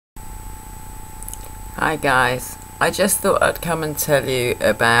Hi guys, I just thought I'd come and tell you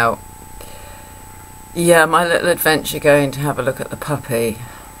about my little adventure going to have a look at the puppy.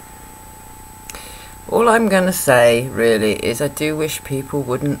 All I'm going to say really is I do wish people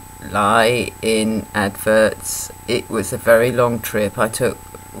wouldn't lie in adverts. It was a very long trip. I took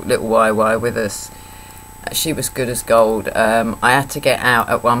little YY with us. She was good as gold. I had to get out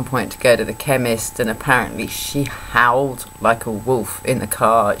at one point to go to the chemist, and apparently she howled like a wolf in the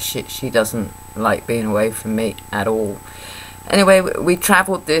car. She doesn't like being away from me at all. Anyway, we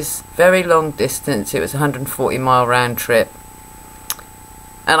travelled this very long distance. It was a 140-mile round trip,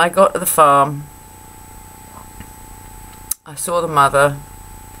 and I got to the farm. I saw the mother,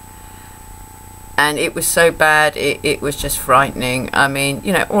 and it was so bad, it was just frightening. I mean,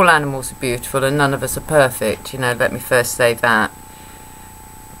 you know, all animals are beautiful and none of us are perfect, you know, let me first say that.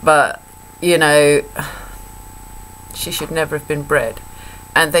 But, you know, she should never have been bred.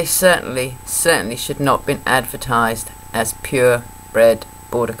 And they certainly should not have been advertised as purebred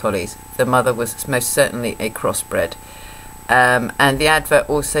border collies. The mother was most certainly a crossbred. And the advert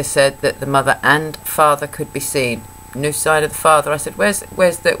also said that the mother and father could be seen. No sign of the father. I said, where's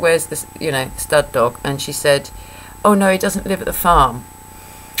the you know, stud dog? And she said, oh no, he doesn't live at the farm.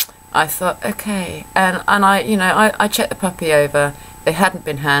 I thought, okay. And I checked the puppy over. They hadn't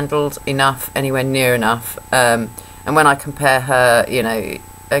been handled enough, anywhere near enough. And when I compare her, you know,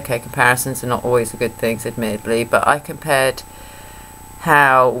 okay, comparisons are not always a good things, admittedly, but I compared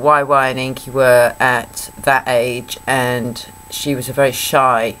how YY and Inky were at that age, and she was a very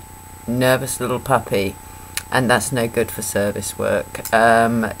shy, nervous little puppy. And that's no good for service work.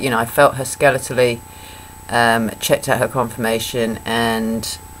 You know, I felt her skeletally, checked out her conformation,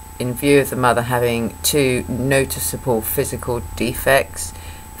 and in view of the mother having two noticeable physical defects,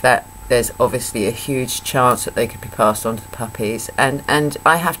 that there's obviously a huge chance that they could be passed on to the puppies. And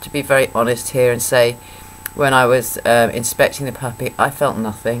I have to be very honest here and say, when I was inspecting the puppy, I felt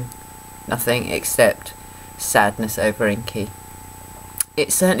nothing except sadness over Inky.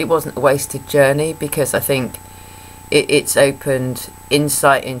 It certainly wasn't a wasted journey, because I think it's opened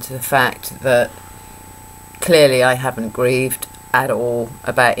insight into the fact that clearly I haven't grieved at all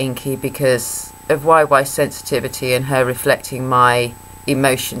about Inky because of YY's sensitivity and her reflecting my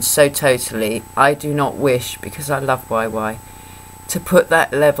emotions so totally. I do not wish, because I love YY, to put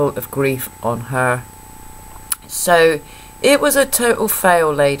that level of grief on her. So it was a total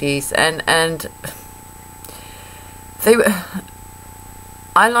fail, ladies, and they were...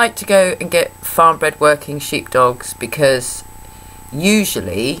 I like to go and get farm-bred working sheepdogs because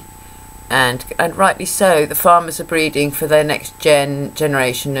usually, and rightly so, the farmers are breeding for their next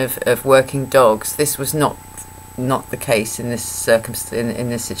generation of working dogs. This was not the case in this in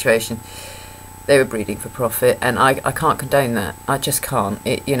this situation. They were breeding for profit, and I can't condone that. I just can't.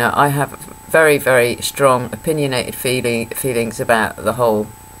 You know, I have very, very strong opinionated feelings about the whole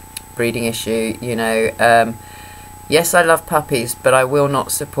breeding issue. You know. Yes, I love puppies, but I will not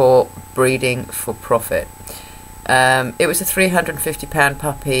support breeding for profit. It was a £350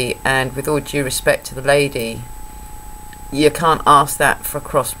 puppy, and with all due respect to the lady, you can't ask that for a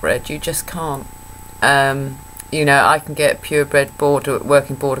crossbred. You just can't. You know, I can get a purebred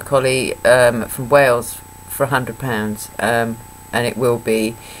working border collie from Wales for £100, and it will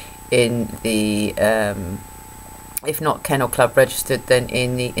be in the, if not Kennel Club registered, then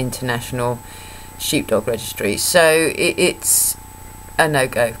in the International Sheepdog Registry. So it's a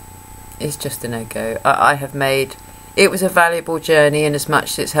no-go. It's just a no-go. I have made... It was a valuable journey, and as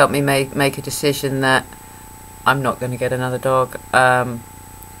much as it's helped me make a decision that I'm not going to get another dog.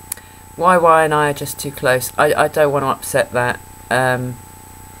 YY and I are just too close. I don't want to upset that. And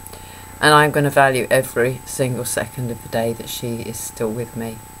I'm going to value every single second of the day that she is still with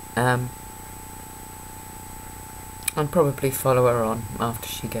me. And probably follow her on after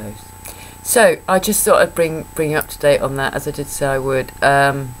she goes. So I just thought I'd bring you up to date on that, as I did say I would.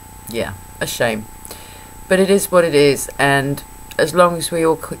 Yeah, a shame, but it is what it is, and as long as we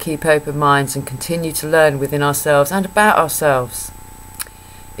all keep open minds and continue to learn within ourselves and about ourselves,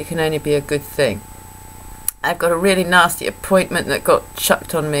 it can only be a good thing. I've got a really nasty appointment that got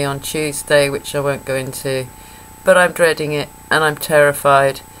chucked on me on Tuesday, which I won't go into, but I'm dreading it and I'm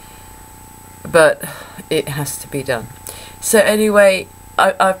terrified, but it has to be done. So anyway,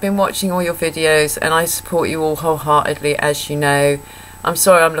 I've been watching all your videos and I support you all wholeheartedly, as you know. I'm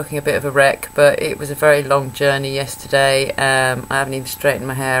sorry I'm looking a bit of a wreck, but it was a very long journey yesterday. I haven't even straightened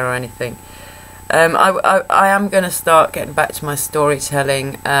my hair or anything. I am going to start getting back to my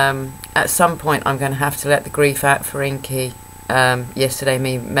storytelling. At some point I'm going to have to let the grief out for Inky. Yesterday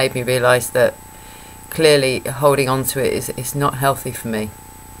made me realise that clearly holding on to it is not healthy for me.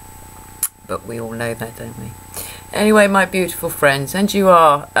 but we all know that, don't we? Anyway, my beautiful friends, and you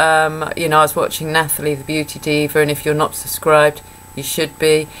are, you know, I was watching Nathalie, the Beauty Diva, and if you're not subscribed, you should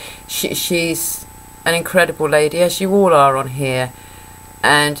be. She's an incredible lady, as you all are on here.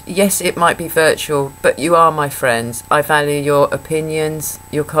 And yes, it might be virtual, but you are my friends. I value your opinions,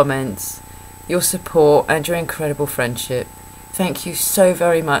 your comments, your support, and your incredible friendship. Thank you so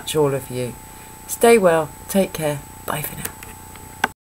very much, all of you. Stay well, take care, bye for now.